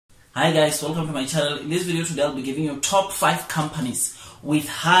Hi guys, welcome to my channel. In this video today I'll be giving you top 5 companies with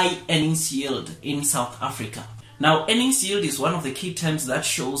high earnings yield in South Africa. Now, earnings yield is one of the key terms that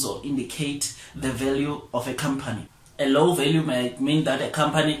shows or indicate the value of a company. A low value might mean that a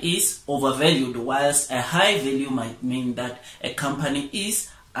company is overvalued, whilst a high value might mean that a company is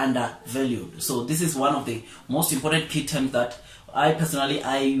undervalued. So this is one of the most important key terms that I personally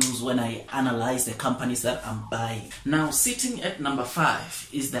use when I analyze the companies that I'm buying. Now, sitting at number 5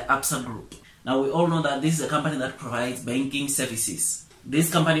 is the ABSA Group. Now, we all know that this is a company that provides banking services.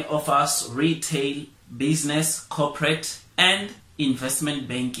 This company offers retail, business, corporate, and investment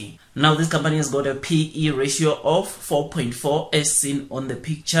banking. Now, this company has got a PE ratio of 4.4 as seen on the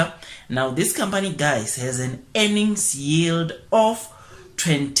picture. Now, this company, guys, has an earnings yield of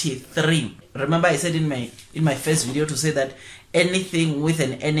 23. Remember, I said in my first video to say that anything with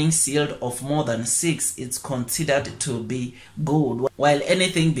an earnings yield of more than 6 is considered to be good, while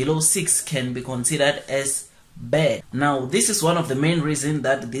anything below 6 can be considered as bad. Now, this is one of the main reasons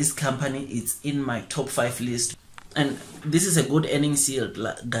that this company is in my top 5 list. And this is a good earnings yield,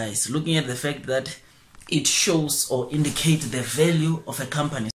 guys, looking at the fact that it shows or indicates the value of a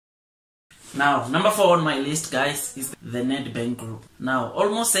company. Now, number 4 on my list, guys, is the Nedbank Group. Now,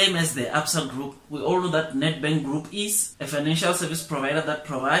 almost same as the ABSA Group, we all know that Nedbank Group is a financial service provider that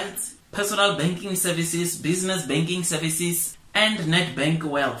provides personal banking services, business banking services, and Nedbank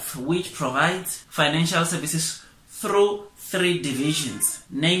Wealth, which provides financial services through 3 divisions,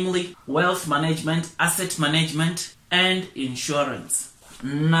 namely wealth management, asset management, and insurance.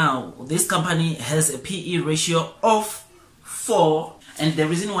 Now, this company has a PE ratio of 4. And the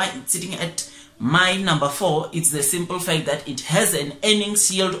reason why it's sitting at my number 4 is the simple fact that it has an earnings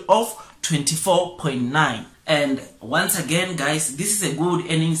yield of 24.9. And once again, guys, this is a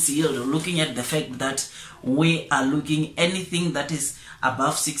good earnings yield. Looking at the fact that we are looking anything that is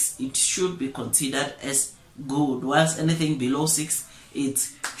above 6, it should be considered as good, whilst anything below 6,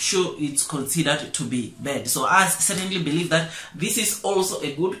 it's considered to be bad. So I certainly believe that this is also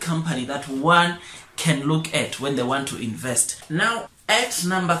a good company that one can look at when they want to invest. Now, at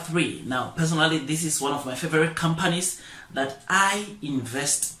number 3, now personally this is one of my favorite companies that I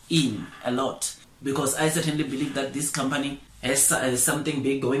invest in a lot, because I certainly believe that this company has something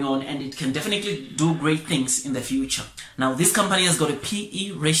big going on and it can definitely do great things in the future. Now, this company has got a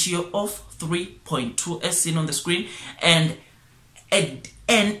PE ratio of 3.2 as seen on the screen, and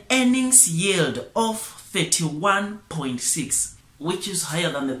an earnings yield of 31.6, which is higher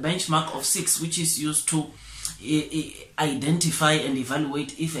than the benchmark of 6, which is used to identify and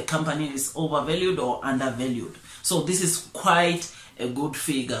evaluate if a company is overvalued or undervalued. So this is quite a good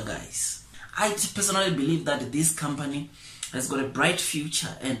figure, guys. I personally believe that this company has got a bright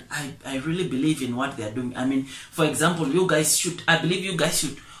future, and I really believe in what they are doing. I mean, for example, I believe you guys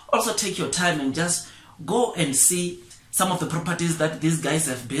should also take your time and just go and see some of the properties that these guys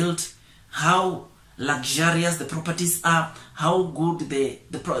have built, how luxurious the properties are, how good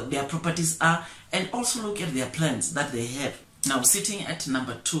their properties are, and also look at their plans that they have. Now, sitting at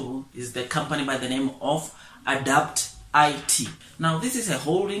number 2 is the company by the name of Adapt IT. Now, this is a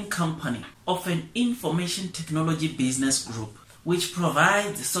holding company of an information technology business group which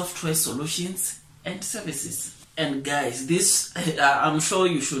provides software solutions and services. And guys, this I'm sure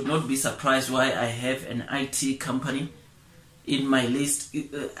you should not be surprised why I have an IT company in my list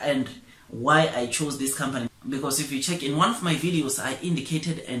and why I chose this company, because if you check in one of my videos, I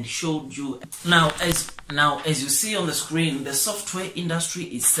indicated and showed you. Now as you see on the screen, the software industry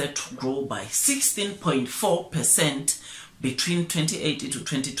is set to grow by 16.4% between 2018 to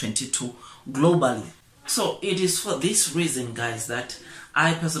 2022 globally. So it is for this reason, guys, that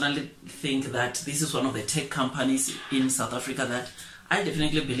I personally think that this is one of the tech companies in South Africa that I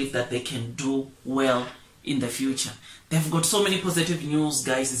definitely believe that they can do well in the future. They've got so many positive news,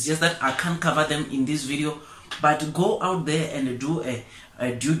 guys. It's just that I can't cover them in this video, but go out there and do a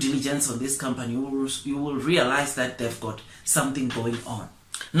due diligence on this company. You will realize that they've got something going on.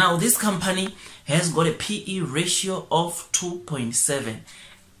 Now, this company has got a PE ratio of 2.7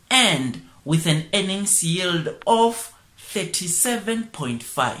 and with an earnings yield of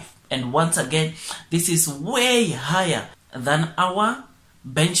 37.5. And once again, this is way higher than our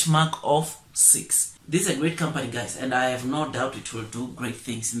benchmark of 6. This is a great company, guys, and I have no doubt it will do great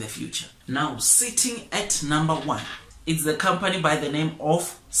things in the future. Now, sitting at number 1, it's the company by the name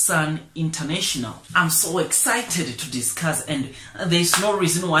of Sun International. I'm so excited to discuss, and there's no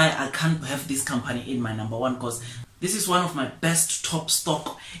reason why I can't have this company in my number 1, because this is one of my best top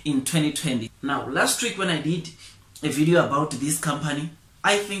stock in 2020. Now, last week when I did a video about this company,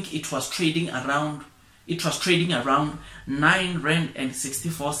 I think it was trading around it was trading around 9 rand and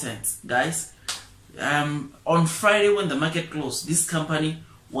 64 cents. Guys, on Friday when the market closed, this company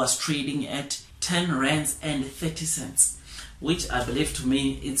was trading at 10 rands and 30 cents, which I believe, to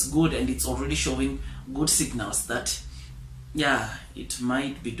me, it's good, and it's already showing good signals that, yeah, it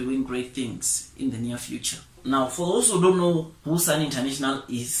might be doing great things in the near future. Now, for those who don't know who Sun International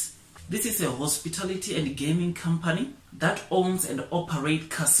is, this is a hospitality and gaming company that owns and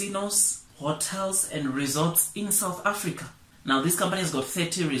operates casinos, hotels and resorts in South Africa. Now, this company has got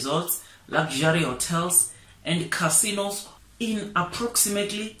 30 resorts, luxury hotels and casinos in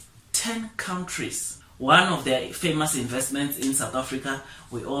approximately 10 countries. One of their famous investments in South Africa,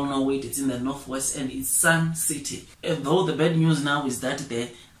 we all know it, it's in the northwest, and it's Sun City. Though the bad news now is that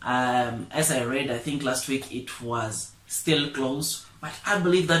as I read, I think last week, it was still closed. But I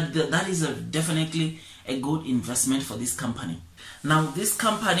believe that that is definitely a good investment for this company. Now, this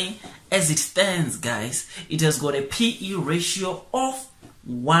company, as it stands, guys, it has got a PE ratio of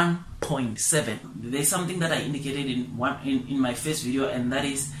 1.7. There's something that I indicated in my first video, and that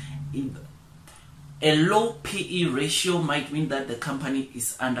is a low PE ratio might mean that the company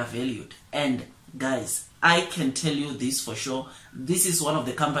is undervalued. And guys, I can tell you this for sure. This is one of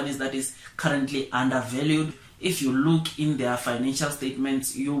the companies that is currently undervalued. If you look in their financial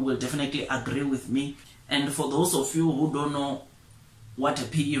statements, you will definitely agree with me. And for those of you who don't know what a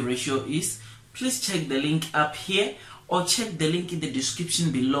PE ratio is, please check the link up here or check the link in the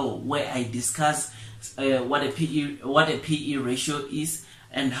description below, where I discuss what a PE ratio is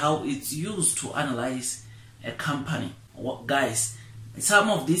and how it's used to analyze a company. Guys, some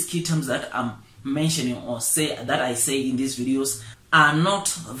of these key terms that I'm mentioning or that I say in these videos are not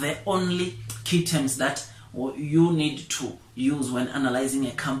the only key terms that you need to use when analyzing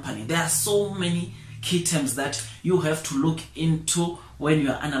a company. There are so many key terms that you have to look into when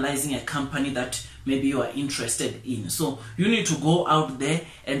you are analyzing a company that maybe you are interested in. So you need to go out there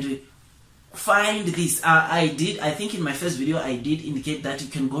and find this. I think in my first video I did indicate that you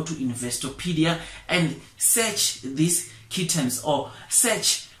can go to Investopedia and search these key terms, or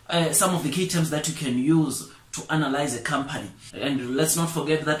search some of the key terms that you can use to analyze a company. And let's not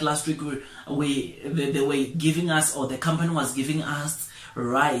forget that last week they were giving us, or the company was giving us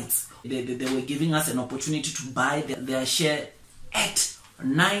rights. They were giving us an opportunity to buy their share at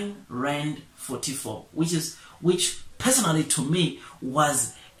 9 rand 44, which personally to me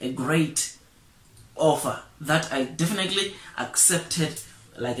was a great offer that I definitely accepted,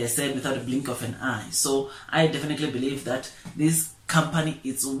 like I said, without a blink of an eye. So I definitely believe that this company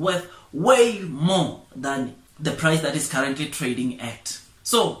is worth way more than the price that is currently trading at.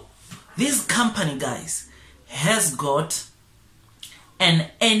 So this company, guys, has got an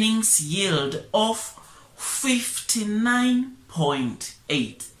earnings yield of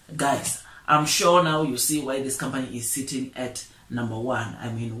 59.8. Guys, I'm sure now you see why this company is sitting at number 1.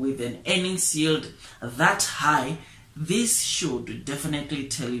 I mean, with an earnings yield that high, this should definitely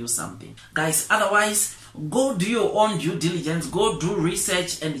tell you something. Guys, otherwise, go do your own due diligence, go do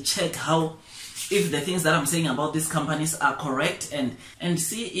research and check if the things that I'm saying about these companies are correct, and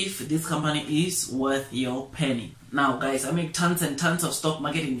see if this company is worth your penny. Now, guys, I make tons and tons of stock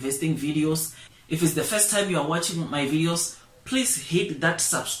market investing videos. If it's the first time you are watching my videos, please hit that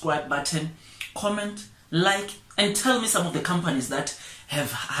subscribe button, comment, like, and tell me some of the companies that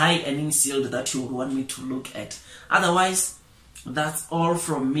have high earnings yield that you would want me to look at. Otherwise, that's all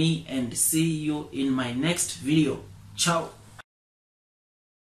from me, and see you in my next video. Ciao.